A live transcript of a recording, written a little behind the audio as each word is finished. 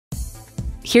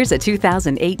Here's a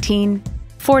 2018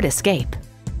 Ford Escape.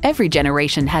 Every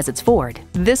generation has its Ford.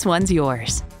 This one's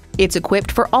yours. It's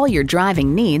equipped for all your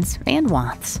driving needs and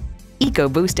wants.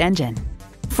 EcoBoost engine,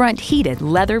 front heated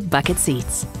leather bucket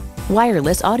seats,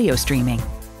 wireless audio streaming,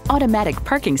 automatic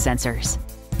parking sensors,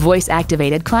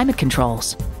 voice-activated climate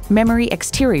controls, memory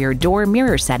exterior door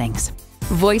mirror settings,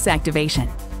 voice activation,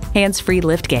 hands-free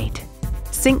liftgate,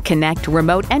 Sync Connect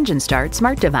remote engine start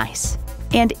smart device,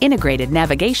 and integrated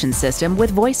navigation system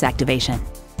with voice activation.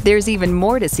 There's even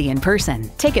more to see in person.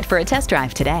 Take it for a test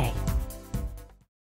drive today.